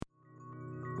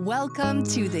Welcome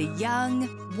to the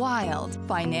Young, Wild,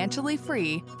 Financially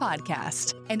Free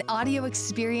podcast, an audio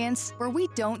experience where we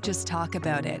don't just talk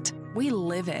about it, we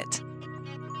live it.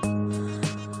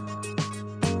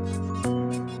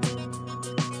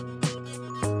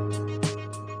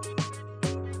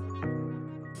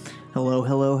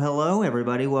 Hello,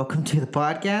 everybody. Welcome to the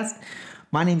podcast.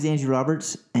 My name is Andrew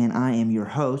Roberts, and I am your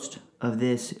host of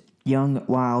this Young,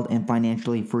 Wild, and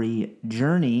Financially Free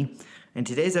journey. And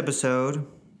today's episode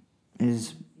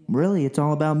is really, it's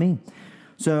all about me.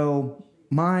 So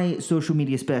my social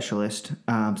media specialist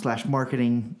slash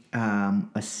marketing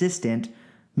assistant,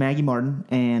 Maggie Martin,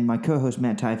 and my co-host,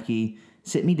 Matt Teifke,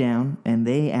 sit me down, and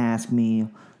they ask me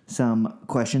some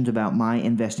questions about my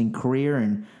investing career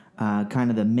and kind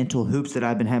of the mental hoops that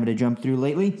I've been having to jump through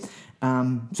lately.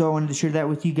 So I wanted to share that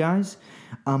with you guys.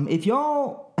 If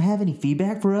y'all have any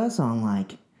feedback for us on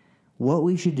like what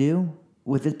we should do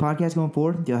with this podcast going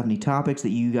forward, if y'all have any topics that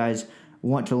you guys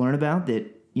want to learn about that,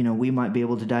 you know, we might be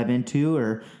able to dive into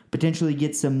or potentially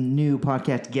get some new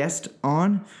podcast guests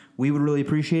on, we would really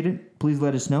appreciate it. Please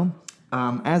let us know.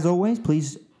 As always,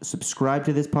 please subscribe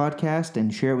to this podcast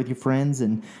and share it with your friends,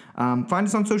 and find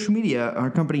us on social media. Our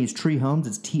company is Tree Homes.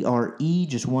 It's TRE,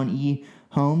 just one E,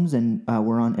 Homes, and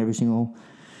we're on every single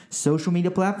social media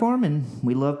platform, and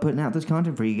we love putting out this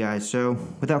content for you guys. So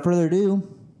without further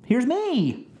ado, here's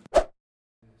me.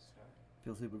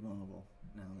 Feel super vulnerable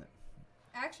now that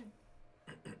action.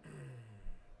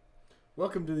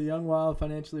 Welcome to the Young, Wild,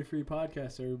 Financially Free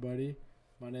podcast, everybody.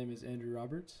 My name is Andrew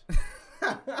Roberts.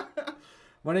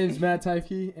 My name is Matt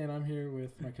Teifke, and I'm here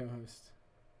with my co-host,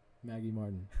 Maggie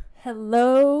Martin.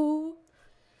 Hello.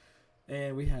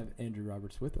 And we have Andrew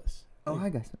Roberts with us. Oh, hi,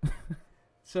 guys.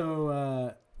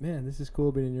 So, man, this is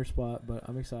cool being in your spot, but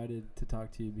I'm excited to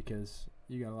talk to you because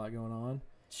you got a lot going on.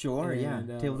 Sure, and,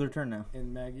 yeah. Tables are turned now.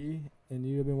 And Maggie and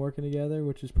you have been working together,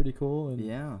 which is pretty cool. And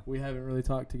yeah. We haven't really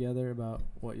talked together about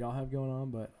what y'all have going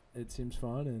on, but it seems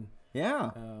fun. And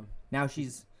yeah. Now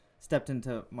she's stepped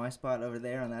into my spot over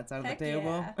there on that side of the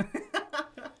table.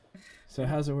 Yeah. So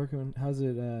how's it working? How's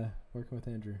it working with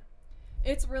Andrew?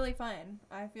 It's really fun.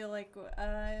 I feel like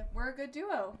we're a good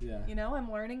duo. Yeah. You know,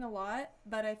 I'm learning a lot,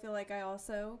 but I feel like I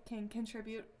also can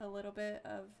contribute a little bit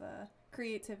of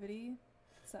creativity.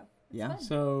 So it's fun.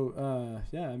 So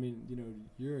yeah, I mean, you know,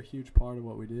 you're a huge part of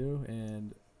what we do,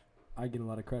 and I get a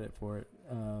lot of credit for it.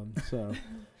 So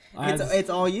it's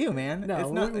all you, man. No,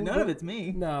 it's not, none of it's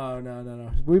me.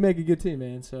 No. We make a good team,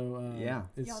 man. So yeah,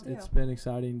 it's been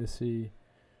exciting to see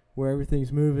where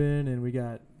everything's moving, and we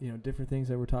got, you know, different things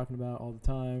that we're talking about all the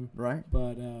time. Right.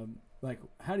 But like,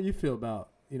 how do you feel about,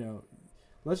 you know?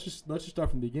 Let's just start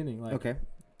from the beginning. Like, okay.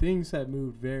 Things have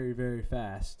moved very, very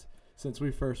fast since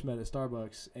we first met at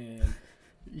Starbucks, and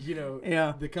you know,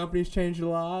 yeah, the company's changed a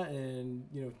lot, and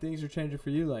you know, things are changing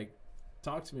for you. Like,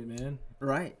 talk to me, man.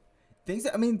 Right. Things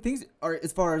are,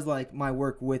 as far as like my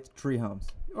work with Tree Homes.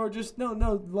 Or just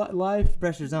life.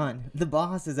 Pressure's on. The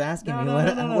boss is asking me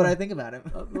what I think about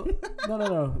him.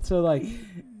 No. So like,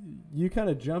 you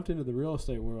kind of jumped into the real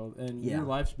estate world, and yeah, your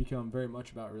life's become very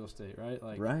much about real estate, right?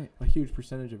 Like, right, a huge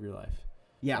percentage of your life.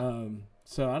 Yeah.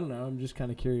 So I don't know. I'm just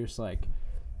kind of curious, like,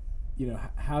 you know,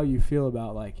 how you feel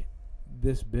about like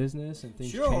this business and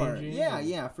things changing.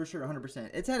 Yeah, for sure, 100%.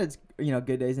 It's had its, you know,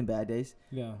 good days and bad days.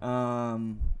 Yeah.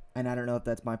 And I don't know if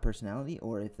that's my personality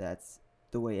or if that's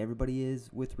the way everybody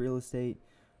is with real estate.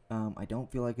 I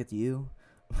don't feel like it's you,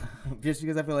 just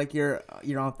because I feel like you're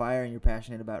on fire and you're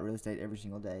passionate about real estate every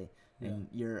single day, and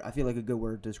I feel like a good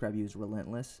word to describe you is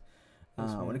relentless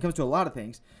when it comes to a lot of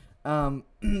things.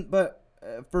 But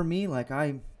for me, like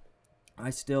I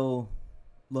still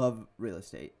love real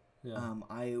estate. Yeah.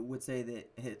 I would say that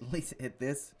at least at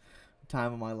this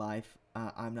time of my life,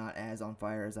 I'm not as on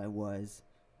fire as I was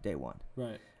day one.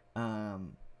 Right.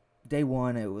 Day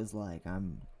one, it was like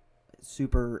I'm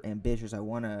super ambitious. I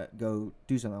want to go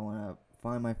do something. I want to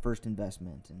find my first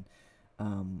investment,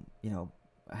 and you know,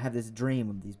 I have this dream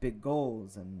of these big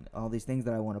goals and all these things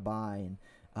that I want to buy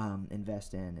and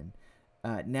invest in.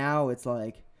 And now it's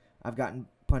like I've gotten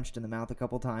punched in the mouth a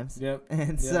couple times. Yep.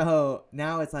 And so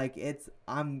now it's like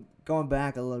I'm going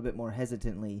back a little bit more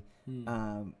hesitantly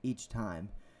each time.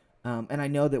 And I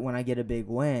know that when I get a big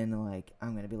win, like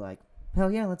I'm gonna be like, hell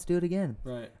yeah, let's do it again.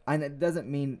 Right. And it doesn't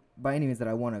mean by any means that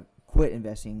I want to quit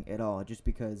investing at all, just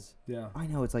because I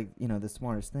know it's like, you know, the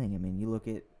smartest thing. I mean, you look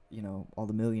at, you know, all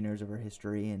the millionaires of our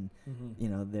history, and you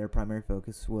know, their primary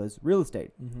focus was real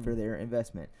estate for their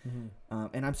investment.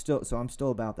 And I'm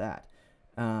still about that.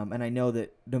 And I know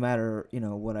that no matter, you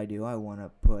know, what I do, I want to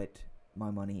put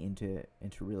my money into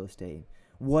real estate.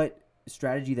 What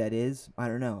strategy that is, I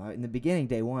don't know. In the beginning,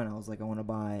 day one, I was like, I want to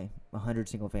buy 100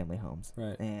 single-family homes.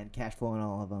 Right. And cash flow on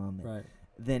all of them. Right.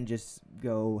 Then just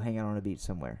go hang out on a beach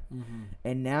somewhere. Mm-hmm.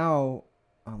 And now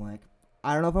I'm like,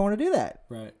 I don't know if I want to do that.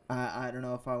 Right. I don't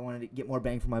know if I wanted to get more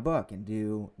bang for my buck and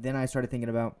do. Then I started thinking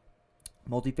about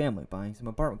multifamily, buying some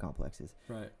apartment complexes.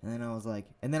 Right. And then I was like,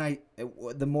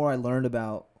 the more I learned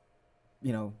about,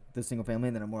 the single family,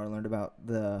 and then the more I learned about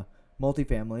the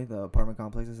multifamily, the apartment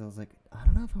complexes, I was like, I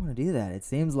don't know if I want to do that. It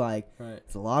seems like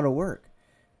it's a lot of work.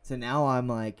 So now I'm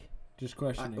like, just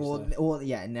questioning stuff. Well,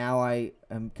 yeah. Now I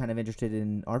am kind of interested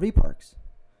in RV parks.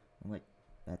 I'm like,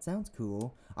 that sounds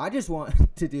cool. I just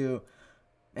want to do,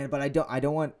 but I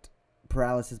don't want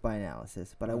paralysis by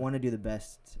analysis. But I want to do the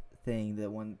best thing,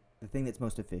 the thing that's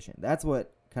most efficient. That's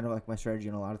what kind of like my strategy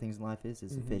in a lot of things in life is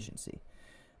efficiency.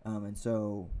 And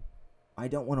so I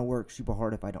don't want to work super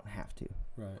hard if I don't have to.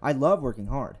 Right. I love working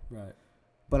hard. Right.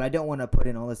 But I don't want to put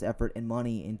in all this effort and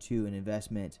money into an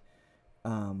investment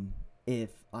if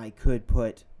I could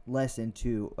put less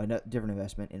into a different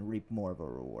investment and reap more of a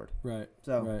reward. Right.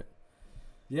 So. Right.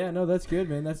 Yeah, no, that's good,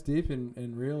 man. That's deep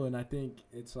and real. And I think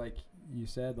it's like you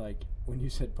said, like when you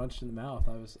said punched in the mouth,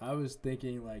 I was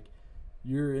thinking like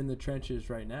you're in the trenches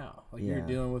right now. Like you're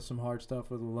dealing with some hard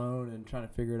stuff with a loan and trying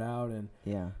to figure it out. And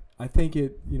I think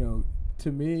it,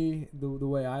 to me, the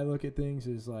way I look at things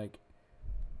is like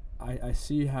I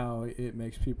see how it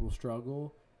makes people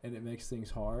struggle and it makes things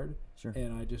hard. Sure.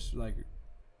 And I just like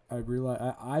I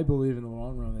realize I believe in the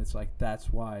long run it's like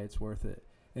that's why it's worth it.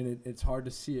 And it's hard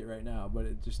to see it right now, but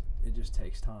it just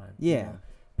takes time. Yeah.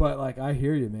 But like I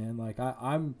hear you, man. Like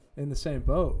I'm in the same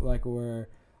boat, like where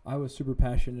I was super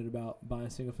passionate about buying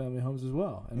single family homes as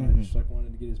well. And I just like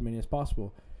wanted to get as many as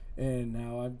possible. And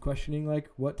now I'm questioning like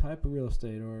what type of real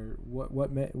estate or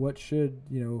what should,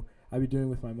 I be doing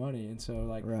with my money. And so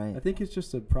like I think it's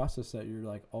just a process that you're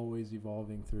like always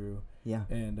evolving through. Yeah.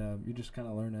 And you just kind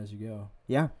of learn as you go.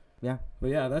 Yeah. Yeah. But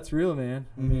yeah, that's real, man.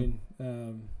 I mean,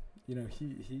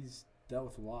 he's dealt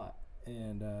with a lot,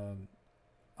 and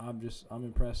I'm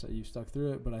impressed that you stuck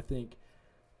through it. But I think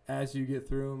as you get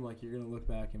through them, like you're gonna look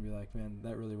back and be like, man,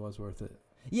 that really was worth it.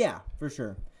 Yeah, for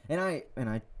sure. And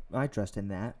I trust in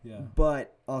that. Yeah.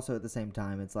 But also at the same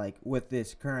time, it's like with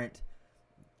this current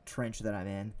trench that I'm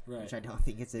in, which I don't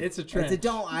think it's a trench.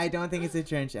 I don't think it's a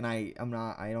trench, and I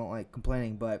don't like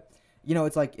complaining, but.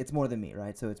 It's like it's more than me,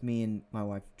 right? So it's me and my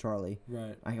wife, Charlie.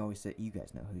 Right. I always say you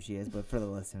guys know who she is, but for the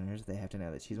listeners, they have to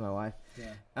know that she's my wife.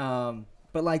 Yeah.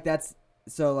 But like that's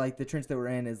so like the trench that we're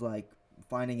in is like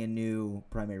finding a new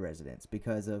primary residence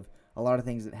because of a lot of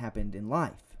things that happened in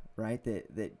life, right?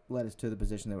 That led us to the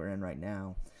position that we're in right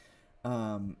now.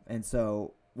 And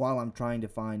so while I'm trying to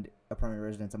find a primary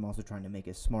residence, I'm also trying to make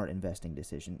a smart investing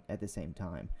decision at the same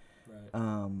time.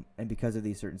 Right. And because of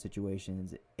these certain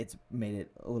situations, it's made it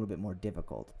a little bit more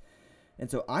difficult. And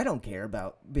so I don't care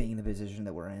about being in the position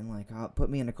that we're in. Like, put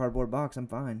me in a cardboard box, I'm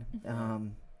fine.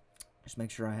 Just make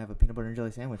sure I have a peanut butter and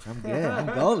jelly sandwich. I'm good.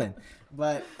 I'm golden.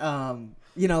 But,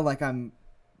 like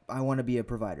I want to be a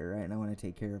provider, right? And I want to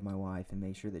take care of my wife and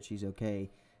make sure that she's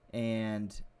okay.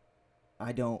 And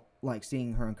I don't like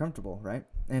seeing her uncomfortable, right?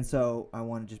 And so I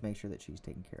want to just make sure that she's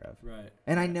taken care of. Right.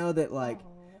 And I know that, like...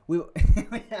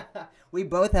 We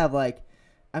both have like,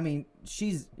 I mean,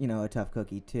 she's, a tough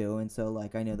cookie too. And so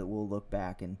like, I know that we'll look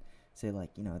back and say like,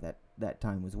 that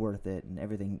time was worth it and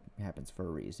everything happens for a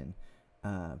reason.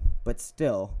 But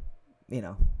still,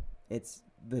 it's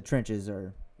the trenches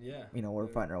are, we're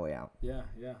fighting our way out. Yeah.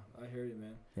 Yeah. I hear you,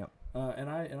 man. Yep. And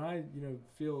I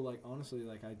feel like honestly,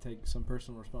 like I take some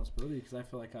personal responsibility because I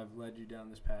feel like I've led you down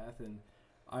this path and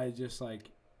I just like,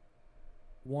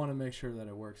 want to make sure that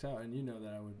it works out, and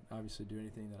that I would obviously do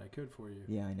anything that I could for you.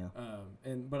 Yeah, I know.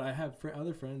 But I have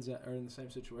other friends that are in the same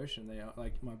situation. They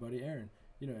like my buddy Aaron.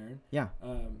 You know Aaron? Yeah.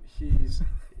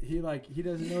 He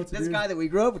doesn't know what to do. This guy that we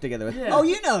grew up together with. Yeah. Oh,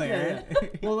 you know Aaron. Yeah.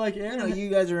 Well, like Aaron,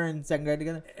 you guys are in second grade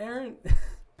together. Aaron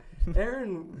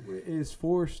is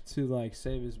forced to like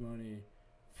save his money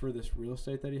for this real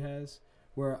estate that he has.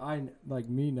 Where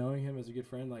me knowing him as a good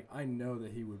friend, like I know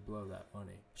that he would blow that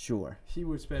money. Sure. He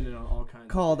would spend it on all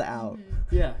kinds Called of things. out.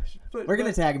 Yeah. We're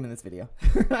going to tag him in this video.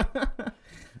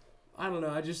 I don't know.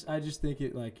 I just think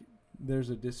it like there's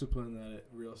a discipline that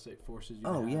real estate forces you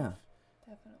to have. Yeah.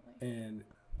 Definitely. And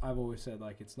I've always said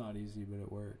like it's not easy, but it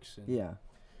works. And yeah.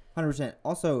 100%.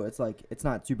 Also, it's like it's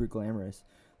not super glamorous.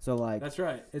 So like that's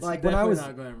right. It's like definitely when I was,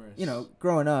 not glamorous.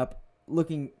 Growing up,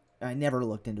 I never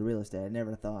looked into real estate. I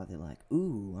never thought that like,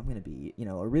 ooh, I'm gonna be,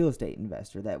 a real estate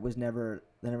investor. That never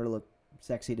looked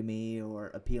sexy to me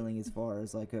or appealing as far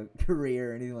as like a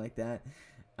career or anything like that.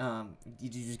 You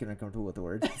just get uncomfortable with the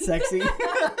word sexy.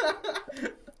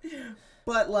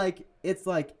 But like it's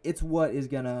what it's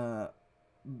gonna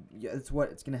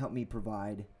help me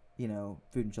provide,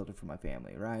 food and shelter for my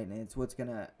family, right? And it's what's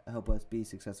gonna help us be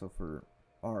successful for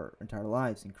our entire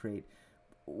lives and create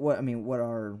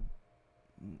our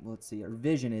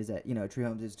vision is at Tree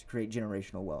Homes is to create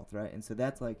generational wealth, right? And so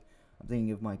that's like I'm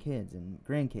thinking of my kids and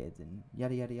grandkids and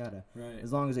yada yada yada. Right.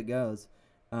 As long as it goes,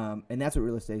 and that's what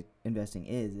real estate investing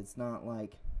is. It's not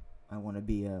like I want to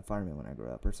be a fireman when I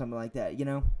grow up or something like that,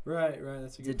 Right.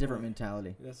 That's It's a different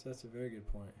mentality. That's a very good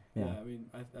point. Yeah. I mean,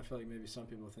 I feel like maybe some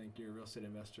people think you're a real estate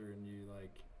investor and you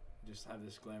like just have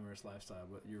this glamorous lifestyle,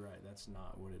 but you're right. That's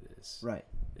not what it is. Right.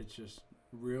 It's just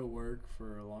real work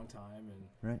for a long time,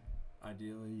 and right.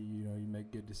 Ideally, you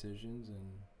make good decisions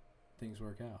and things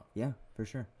work out. Yeah, for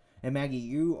sure. And Maggie,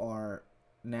 you are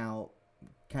now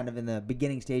kind of in the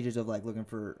beginning stages of like looking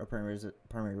for a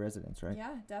primary residence, right?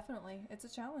 Yeah, definitely. It's a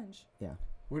challenge. Yeah.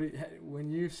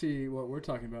 When you see what we're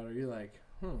talking about, are you like,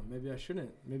 maybe I shouldn't?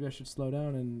 Maybe I should slow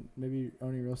down, and maybe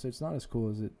owning real estate's not as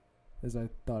cool as I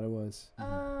thought it was?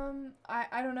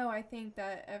 I don't know. I think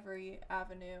that every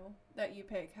avenue that you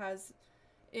pick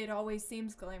it always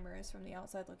seems glamorous from the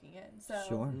outside looking in. So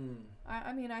sure.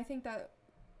 I mean, I think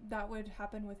that would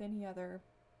happen with any other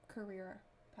career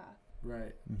path.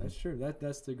 Right. Mm-hmm. That's true.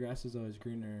 That's the grass is always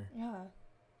greener. Yeah.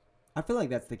 I feel like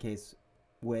that's the case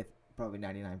with probably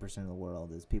 99% of the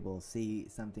world is people see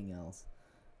something else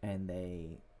and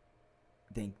they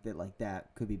think that like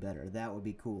that could be better. That would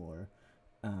be cool. Or,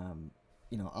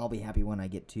 I'll be happy when I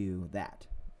get to that.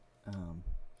 And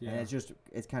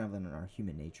it's kind of in our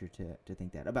human nature to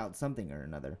think that about something or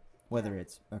another, whether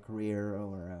it's a career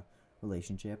or a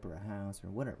relationship or a house or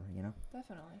whatever,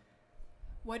 Definitely.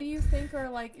 What do you think are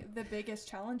like the biggest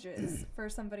challenges for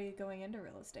somebody going into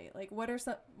real estate? Like what are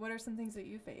some things that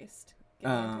you faced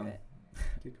getting into it?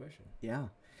 Good question. Yeah.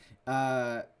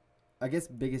 I guess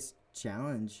biggest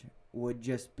challenge would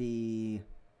just be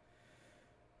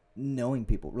knowing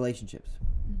people, relationships.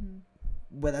 Mm-hmm.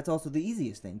 But that's also the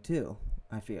easiest thing too.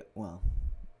 I feel, well,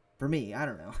 for me, I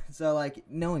don't know. So like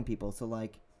knowing people. So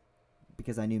like,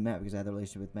 because I knew Matt, because I had the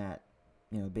relationship with Matt,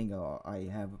 bingo, I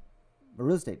have a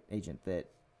real estate agent that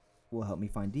will help me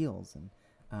find deals and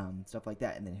stuff like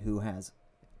that. And then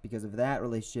because of that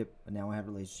relationship, now I have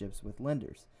relationships with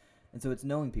lenders. And so it's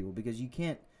knowing people, because you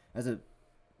can't, as a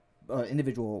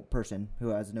individual person who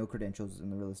has no credentials in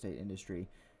the real estate industry,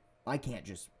 I can't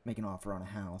just make an offer on a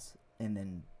house and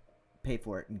then pay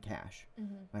for it in cash.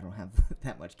 Mm-hmm. I don't have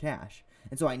that much cash.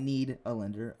 And so I need a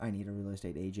lender. I need a real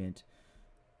estate agent.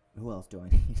 Who else do I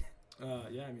need?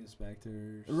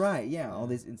 Inspectors. Right, yeah, all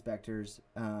these inspectors.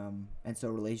 And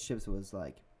so relationships was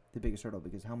like the biggest hurdle,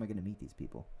 because how am I going to meet these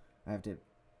people? I have to,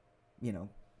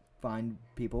 find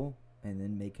people and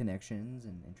then make connections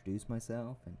and introduce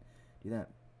myself and do that.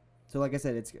 So like I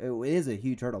said, it is a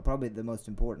huge hurdle, probably the most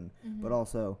important, Mm-hmm. but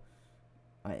also,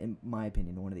 in my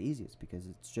opinion, one of the easiest, because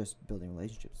it's just building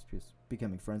relationships, just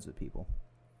becoming friends with people.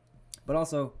 But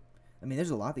also, I mean, there's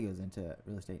a lot that goes into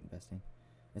real estate investing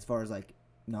as far as like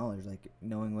knowledge, like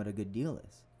knowing what a good deal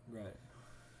is. Right.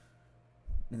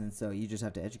 And then so you just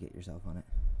have to educate yourself on it.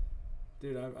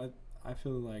 Dude, I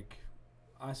feel like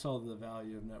I saw the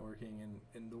value of networking,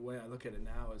 and the way I look at it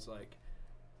now is like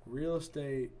real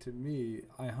estate, to me,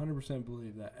 I 100%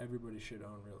 believe that everybody should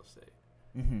own real estate.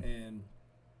 Mm-hmm. And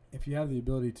if you have the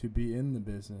ability to be in the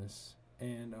business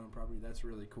and own property, that's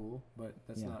really cool, but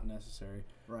that's not necessary.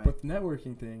 Right. But the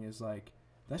networking thing is like,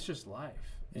 that's just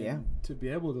life. And Yeah. to be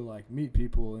able to like meet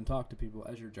people and talk to people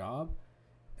as your job,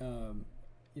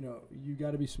 you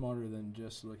got to be smarter than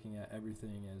just looking at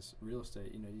everything as real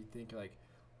estate. You think like,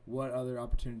 what other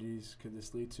opportunities could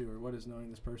this lead to, or what is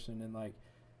knowing this person? And like,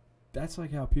 that's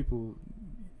like how people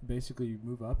basically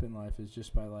move up in life, is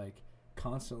just by like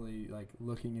constantly like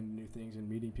looking into new things and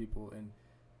meeting people. And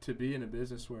to be in a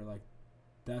business where like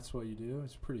that's what you do,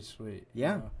 it's pretty sweet.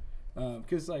 Yeah.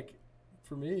 Because like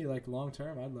for me, like long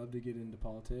term, I'd love to get into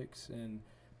politics, and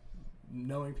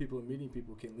knowing people and meeting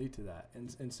people can lead to that.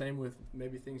 And same with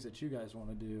maybe things that you guys want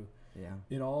to do. Yeah.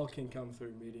 It all can come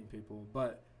through meeting people.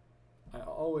 But I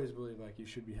always believe like you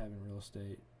should be having real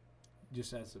estate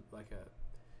just as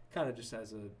just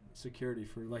as a security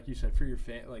for, like you said, for your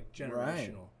like generational.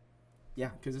 Right. Yeah.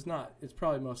 Because it's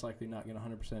probably most likely not going to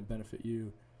 100% benefit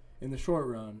you in the short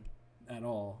run at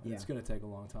all. Yeah. It's going to take a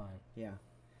long time. Yeah.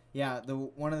 Yeah.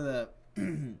 One of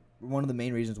the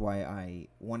main reasons why I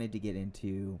wanted to get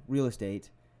into real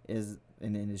estate is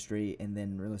an industry, and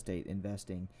then real estate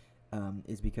investing,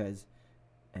 is because,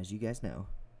 as you guys know,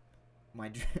 my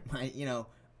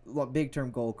big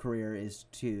term goal career is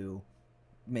to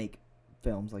make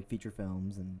films, like feature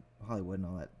films and Hollywood and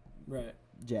all that Right.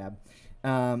 jab.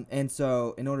 And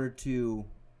so in order to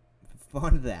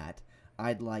fund that,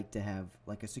 I'd like to have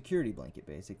like a security blanket,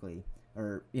 basically,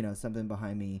 or something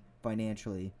behind me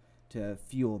financially to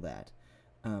fuel that.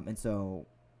 And so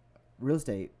real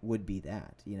estate would be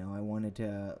that. I wanted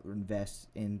to invest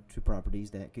into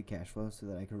properties that could cash flow so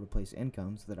that I could replace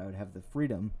income, so that I would have the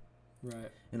freedom,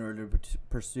 right, in order to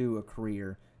pursue a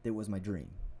career that was my dream.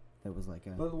 That was like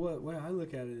a. But what way I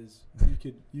look at it is,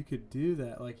 you could do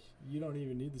that. Like, you don't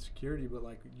even need the security, but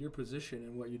like your position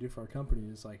and what you do for our company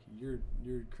is like you're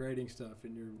creating stuff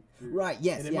and you're right.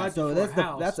 Yes. and Yeah. So this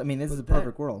is the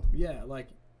perfect world. Yeah. Like,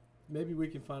 maybe we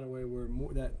can find a way where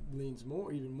that leans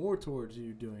even more towards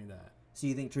you doing that. So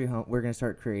you think we're gonna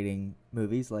start creating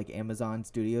movies like Amazon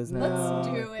Studios now? Let's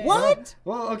do it. What?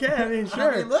 Well, okay. I mean,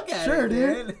 sure. I mean, look at sure, it,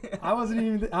 dude. I was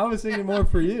thinking more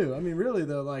for you. I mean, really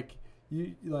though, like.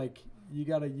 You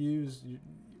got to use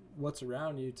what's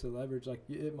around you to leverage. Like,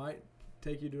 it might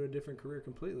take you to a different career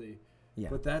completely. Yeah.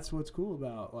 But that's what's cool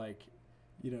about, like,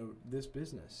 this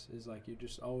business is like you're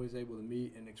just always able to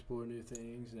meet and explore new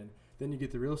things. And then you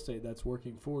get the real estate that's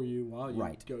working for you while you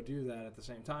go do that at the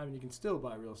same time. And you can still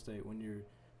buy real estate when you're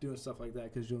doing stuff like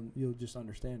that, because you'll just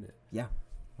understand it. Yeah,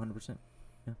 100%.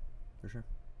 Yeah, for sure.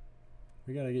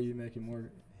 We got to get you making more.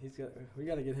 We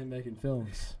got to get him making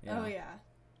films. Yeah. Oh, yeah.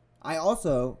 I've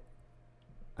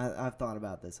thought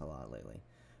about this a lot lately.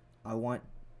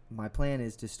 My plan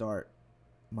is to start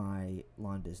my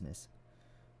lawn business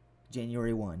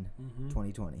January 1,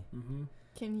 2020. Mm-hmm.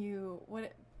 Can you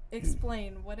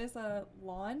explain what is a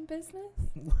lawn business?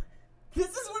 This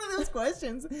is one of those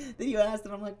questions that you asked,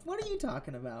 and I'm like, what are you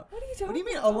talking about? What do you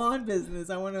mean a lawn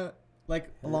business? I want to, like,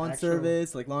 a lawn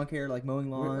service, like lawn care, like mowing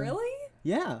lawn. Really?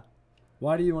 Yeah.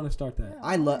 Why do you want to start that?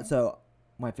 Yeah.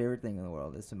 My favorite thing in the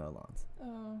world is to mow lawns.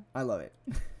 Oh. I love it.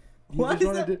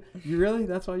 You really?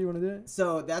 That's why you want to do it?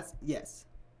 So yes.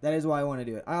 That is why I want to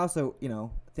do it. I also,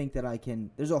 think that I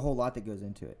can, there's a whole lot that goes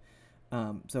into it.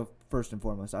 So first and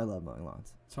foremost, I love mowing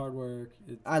lawns. It's hard work.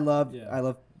 I love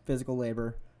physical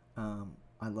labor.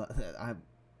 I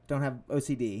don't have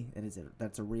OCD.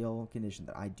 That's a real condition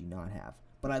that I do not have.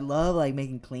 But I love like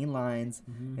making clean lines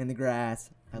in the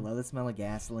grass. I love the smell of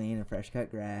gasoline and fresh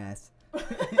cut grass.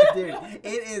 Dude,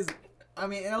 it is. I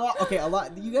mean, a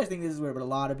lot. You guys think this is weird, but a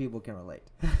lot of people can relate.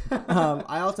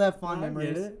 I also have fond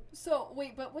memories. So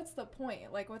wait, but what's the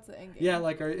point? Like, what's the end game? Yeah,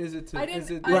 like, is it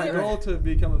the Right. goal to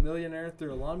become a millionaire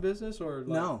through a lawn business, or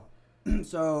like, No?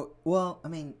 So, well, I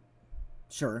mean,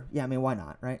 sure. Yeah, I mean, why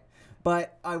not, right?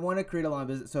 But I want to create a lawn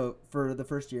business. So for the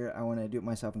first year, I want to do it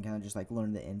myself and kind of just like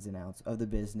learn the ins and outs of the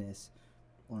business,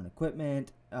 learn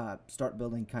equipment, start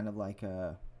building kind of like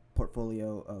a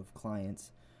portfolio of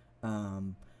clients.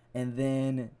 And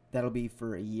then that'll be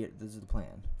for a year. This is the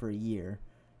plan for a year.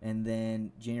 And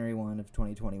then January 1 of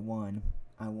 2021,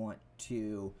 I want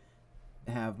to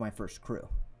have my first crew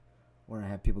where I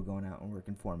have people going out and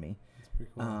working for me. That's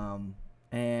pretty cool.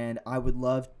 And I would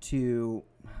love to,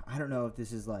 I don't know if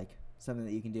this is like something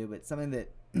that you can do, but something that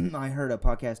I heard a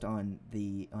podcast on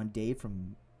Dave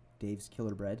from Dave's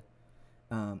Killer Bread.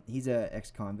 He's a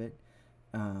ex-convict.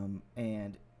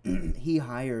 And he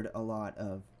hired a lot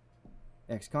of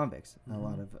ex-convicts, a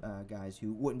lot of guys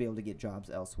who wouldn't be able to get jobs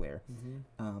elsewhere,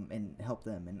 and help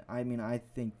them. And I mean, I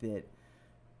think that,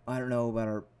 I don't know about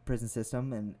our prison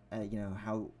system and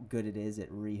how good it is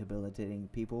at rehabilitating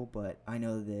people, but I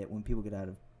know that when people get out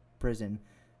of prison,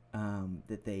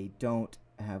 that they don't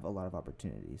have a lot of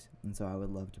opportunities. And so I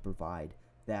would love to provide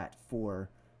that for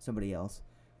somebody else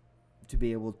to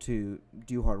be able to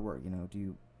do hard work,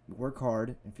 do work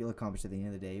hard and feel accomplished at the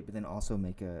end of the day, but then also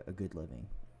make a good living.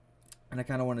 And I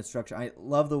kind of want to structure. I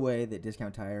love the way that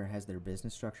Discount Tire has their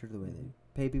business structure, the way they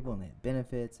pay people and they have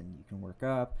benefits and you can work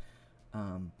up.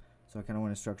 So I kind of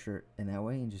want to structure it in that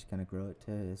way and just kind of grow it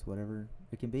to as whatever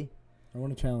it can be. I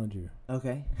want to challenge you.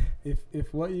 Okay.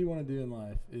 If what you want to do in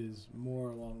life is more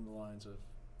along the lines of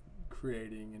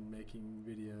creating and making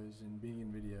videos and being in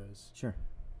videos, sure,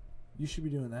 you should be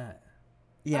doing that.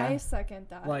 Yeah. I second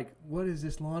that. Like, what is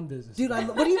this lawn business? Dude,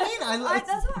 what do you mean?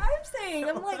 That's what I'm saying.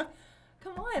 I'm like,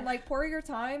 come on, like, pour your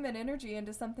time and energy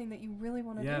into something that you really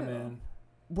want to do. Yeah, man.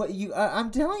 What you?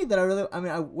 I'm telling you that I really. I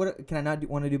mean, what can I not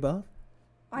want to do both?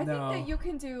 I think that you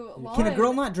can do lawn. Can a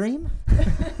girl not dream?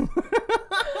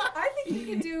 I think you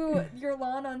can do your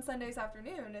lawn on Sundays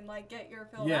afternoon and like get your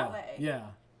fill that way. Yeah,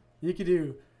 you could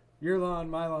do your lawn,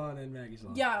 my lawn, and Maggie's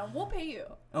lawn. Yeah, we'll pay you.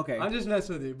 Okay. I'm just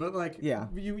messing with you, but like, yeah,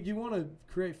 you want to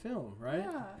create film, right?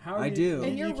 Yeah. How I do.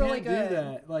 And you're you really can't good. do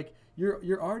that. Like,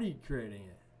 you're already creating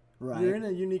it. Right. You're in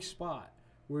a unique spot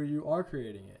where you are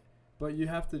creating it, but you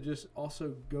have to just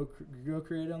also go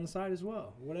create it on the side as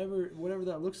well. Whatever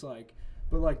that looks like.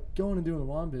 But like going and doing a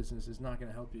lawn business is not going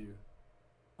to help you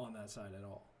on that side at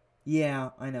all. Yeah,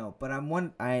 I know, but I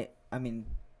mean,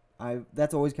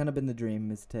 that's always kind of been the dream,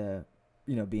 is to,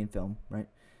 be in film, right?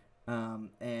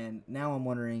 And now I'm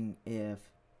wondering if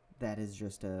that is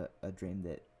just a dream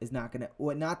that is not gonna,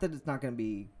 well, not that it's not gonna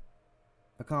be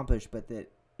accomplished, but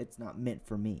that it's not meant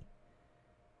for me.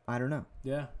 I don't know.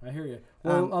 Yeah, I hear you.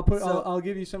 Well, I'll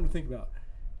give you something to think about.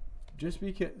 Just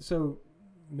because,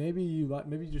 maybe you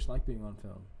just like being on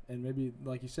film, and maybe,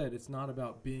 like you said, it's not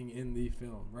about being in the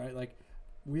film, right? Like,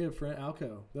 we have friend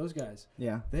Alco, those guys.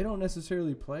 Yeah. They don't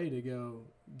necessarily play to go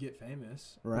get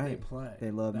famous. Right. They play.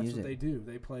 They love music. That's what they do.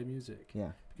 They play music.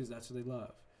 Yeah. Because that's what they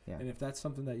love. Yeah. And if that's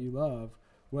something that you love,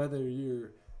 whether you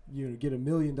get $1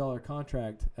 million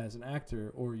contract as an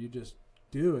actor or you just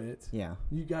do it, yeah,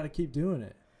 you got to keep doing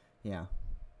it. Yeah.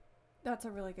 That's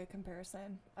a really good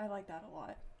comparison. I like that a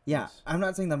lot. Yeah. Yes. I'm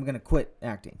not saying that I'm gonna quit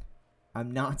acting. I'm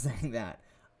not saying that.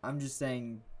 I'm just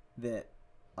saying that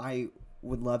I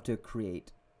would love to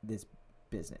create this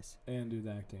business And do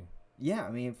the acting. Yeah,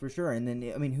 I mean, for sure. And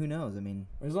then, I mean, who knows? I mean,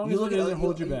 as long as it doesn't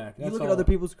hold you back. You look at other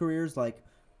people's careers, like,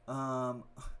 I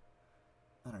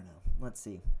don't know. Let's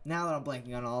see. Now that I'm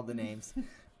blanking on all the names.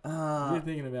 You're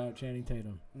thinking about Channing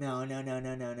Tatum. No.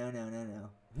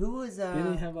 Who was,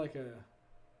 Didn't he have like a...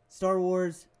 Star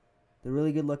Wars, the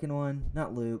really good looking one.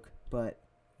 Not Luke, but...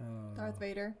 Darth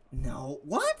Vader. No.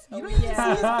 What? You Oh, don't even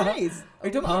yeah. see his face. Are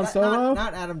you talking Han about Solo?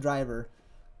 not Adam Driver.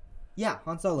 Yeah,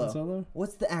 Han Solo. Han Solo?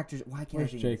 What's the actor's? Why can't Where's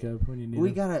I think Jacob when you need we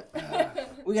him?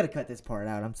 gotta cut this part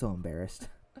out. I'm so embarrassed.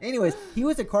 Anyways, he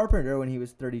was a carpenter when he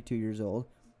was 32 years old,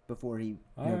 before he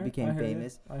became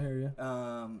famous. I hear you.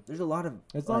 There's a lot of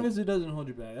As long as it doesn't hold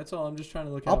you back. That's all. I'm just trying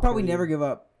to look. I'll out probably for you. never give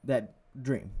up that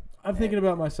dream. I'm thinking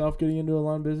about myself getting into a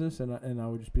lawn business, and I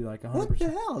would just be like 100%. What the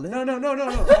hell? Dude? No. Dude,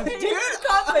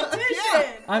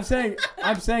 competition. I'm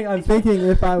saying I'm thinking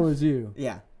if I was you,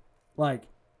 Yeah. like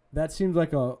that seems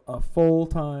like a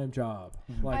full-time job.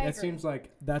 Mhm. Like I it agree. seems like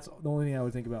that's the only thing I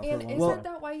would think about for a And long isn't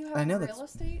time. that why you I have know real that's-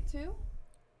 estate too?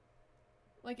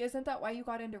 Like, isn't that why you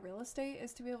got into real estate,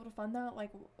 is to be able to fund that? Like,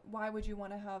 why would you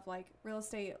want to have like real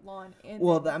estate, lawn, and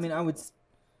Well, I mean, I would.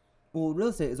 Well, real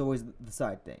estate is always the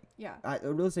side thing. yeah.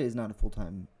 Real estate is not a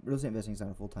full-time. Real estate investing is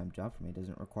not a full-time job for me. It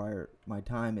doesn't require my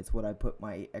time. It's what I put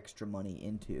my extra money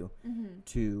into Mm-hmm.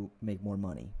 to make more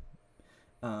money.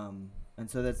 And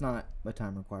so that's not a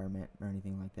time requirement or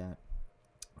anything like that.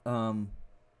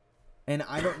 And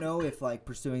I don't know if like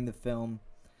pursuing the film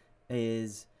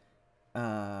is,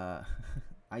 I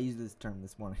used this term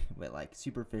this morning, but like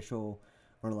superficial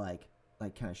or like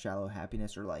kind of shallow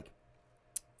happiness or like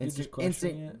You're just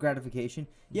questioning instant it? gratification.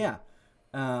 Yeah.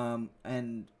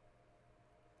 And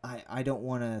I don't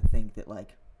want to think that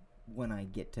like when I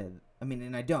get to, I mean,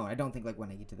 and I don't think like when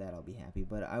I get to that I'll be happy,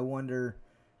 but I wonder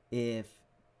if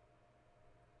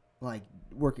like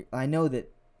working, I know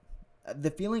that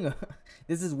the feeling of,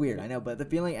 this is weird, I know, but the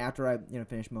feeling after I,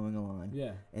 finish mowing a lawn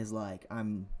Yeah, is like I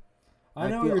know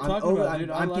feel- what you're talking about, I'm, dude.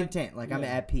 I'm content, like I'm yeah.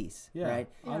 at peace, Yeah, right?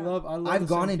 I Yeah. love. I've the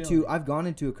gone same into feeling. I've gone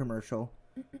into a commercial,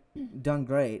 done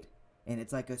great, and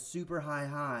it's like a super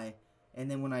high, and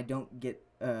then when I don't get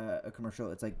a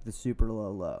commercial, it's like the super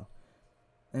low,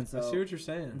 and so I see what you're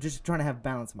saying. I'm just trying to have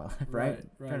balance in my life, right?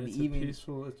 Right. Trying to It's be a even.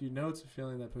 peaceful. It's a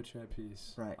feeling that puts you at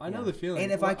peace. Right, I know yeah. the feeling.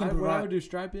 And if I can when I provide- would do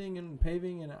striping and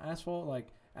paving and asphalt, like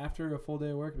after a full day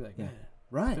of work, I'd be like, Yeah. man,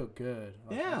 I Right. feel good.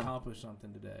 Like, Yeah. I accomplished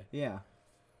something today. Yeah.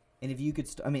 And if you could,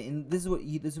 and this is what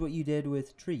you did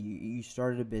with Tree. You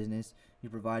started a business. You're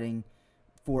providing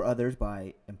for others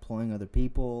by employing other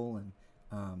people,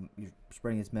 and you're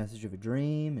spreading this message of a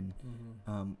dream, and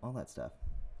Mm-hmm. all that stuff.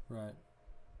 Right.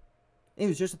 It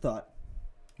was just a thought.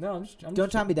 No, I'm just.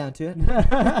 Don't tie me down to it.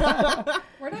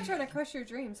 We're not trying to crush your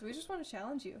dreams. We just want to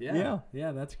challenge you. Yeah. Yeah.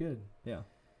 Yeah, that's good. Yeah.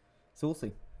 So we'll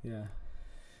see. Yeah.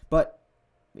 But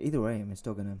either way, I'm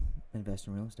still gonna invest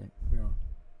in real estate. Yeah.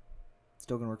 It's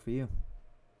still gonna work for you.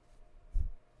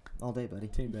 All day, buddy.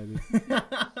 Team baby.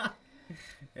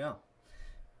 Yeah.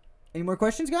 Any more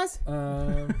questions, guys?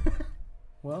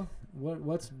 Well,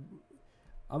 what's?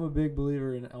 I'm a big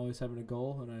believer in always having a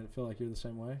goal, and I feel like you're the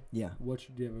same way. Yeah. Do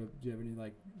you have any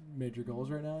like major goals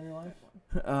right now in your life?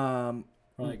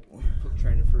 Or like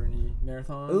training for any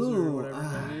marathons or Ooh, whatever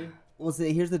it may be? Well,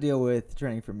 see, here's the deal with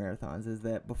training for marathons is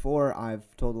that before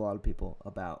I've told a lot of people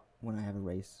about when I have a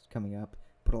race coming up,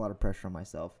 put a lot of pressure on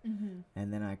myself, Mm-hmm.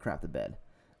 and then I crap the bed.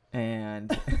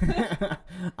 And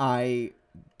I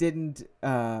didn't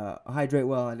hydrate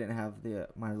well. I didn't have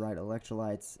my right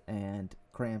electrolytes and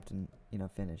cramped and,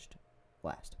 finished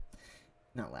last.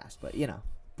 Not last, but,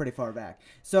 pretty far back.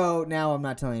 So now I'm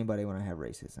not telling anybody when I have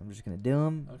races. I'm just going to do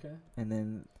them Okay. and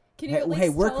then Can you at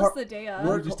least tell us the day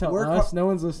of? Just tell us. No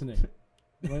one's listening.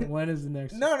 When is the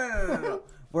next? No.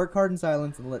 Work hard in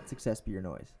silence and let success be your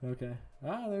noise. Okay.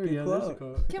 Ah, there we go. There's a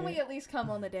quote. Can we at least come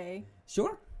on the day?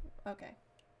 Sure. Okay.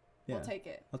 Yeah. We'll take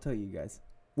it. I'll tell you guys.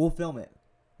 We'll film it.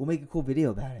 We'll make a cool video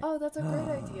about it. Oh, that's a great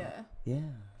idea. Yeah.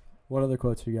 What other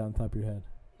quotes you got on top of your head?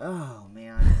 Oh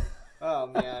man.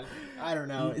 I don't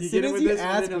know. You as soon as you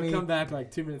ask and then me, come back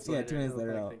like 2 minutes later. 2 minutes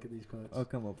later, I'll think of these quotes. I'll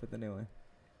come up with a new one.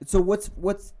 So what's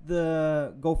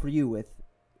the goal for you with?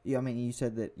 Yeah, I mean, you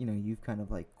said that you've kind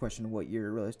of like questioned what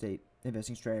your real estate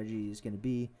investing strategy is going to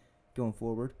be going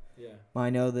forward. Yeah. I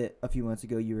know that a few months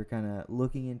ago you were kind of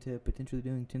looking into potentially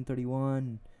doing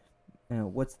 1031.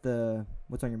 What's on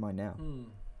your mind now?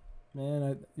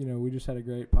 Man, we just had a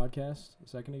great podcast a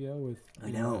second ago with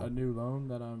I know a new loan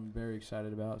that I'm very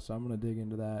excited about. So I'm gonna dig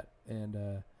into that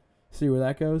and see where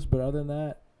that goes. But other than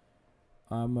that,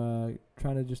 I'm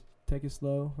trying to just take it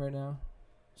slow right now,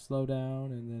 slow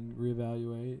down, and then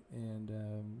reevaluate. And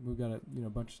we've got a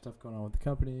bunch of stuff going on with the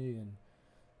company,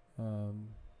 and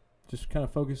just kind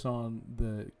of focus on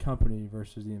the company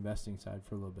versus the investing side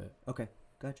for a little bit. Okay,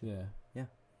 gotcha. Yeah.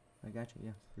 I gotcha.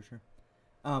 Yeah, for sure.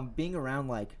 Being around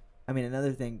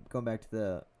another thing going back to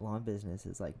the lawn business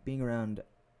is like being around.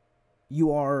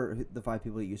 You are the 5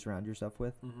 people that you surround yourself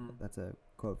with. Mm-hmm. That's a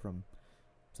quote from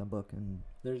some book, and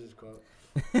there's this quote.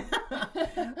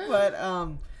 But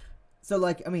so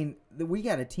we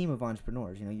got a team of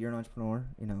entrepreneurs. You're an entrepreneur.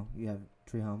 You have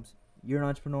Tree Homes. You're an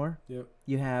entrepreneur. Yep.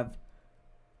 You have.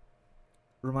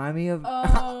 Remind me of.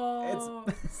 Oh,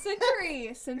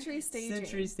 Century Staging.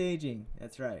 Century Staging.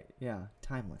 That's right. Yeah,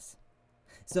 timeless.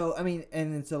 So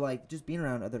just being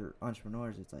around other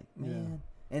entrepreneurs, it's like man.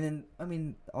 Yeah. And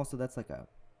then also that's like a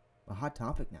hot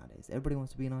topic nowadays. Everybody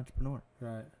wants to be an entrepreneur.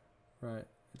 Right.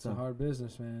 It's a hard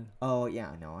business, man. Oh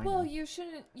yeah, no, I know. Well, you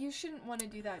shouldn't want to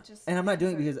do that just. And I'm not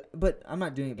doing it I'm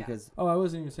not doing it because. Oh, I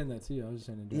wasn't even saying that to you. I was just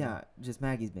saying it. Yeah, just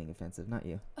Maggie's being offensive, not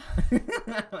you.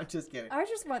 I'm just kidding. I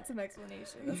just want some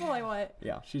explanation. That's all I want.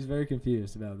 Yeah. She's very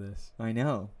confused about this. I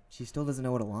know. She still doesn't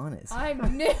know what a lawn is. I'm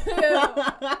new.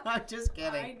 I'm just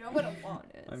kidding. I know what a lawn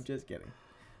is. I'm just kidding.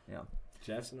 Yeah.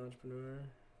 Jeff's an entrepreneur.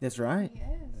 That's right. Yes.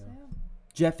 Yeah.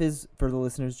 Jeff is, for the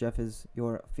listeners, Jeff is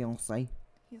your fiancé.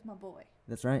 He's my boy.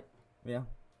 That's right. Yeah.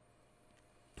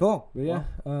 Cool. But yeah,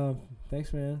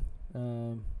 thanks, man.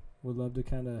 Would love to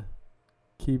kind of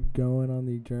keep going on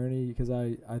the journey because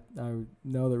I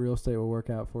know that real estate will work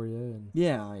out for you. And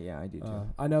yeah, I do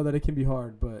too. I know that it can be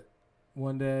hard, but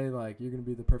one day, like, you're gonna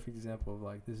be the perfect example of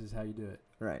like this is how you do it.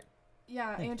 Right.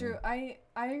 Yeah, Thanks, Andrew, man.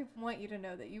 I want you to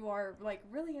know that you are like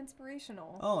really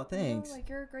inspirational. Oh, thanks. Like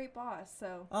you're a great boss.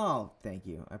 So. Oh, thank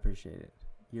you. I appreciate it.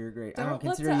 You're great. Don't I don't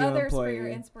look consider to you an others employee. for your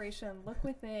inspiration. Look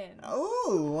within.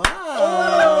 Oh,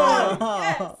 wow.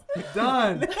 Oh, yes.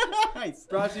 Done. Nice.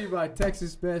 Brought to you by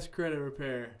Texas Best Credit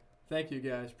Repair. Thank you,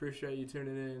 guys. Appreciate you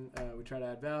tuning in. We try to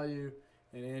add value.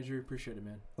 And Andrew, appreciate it,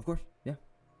 man. Of course. Yeah.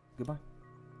 Goodbye.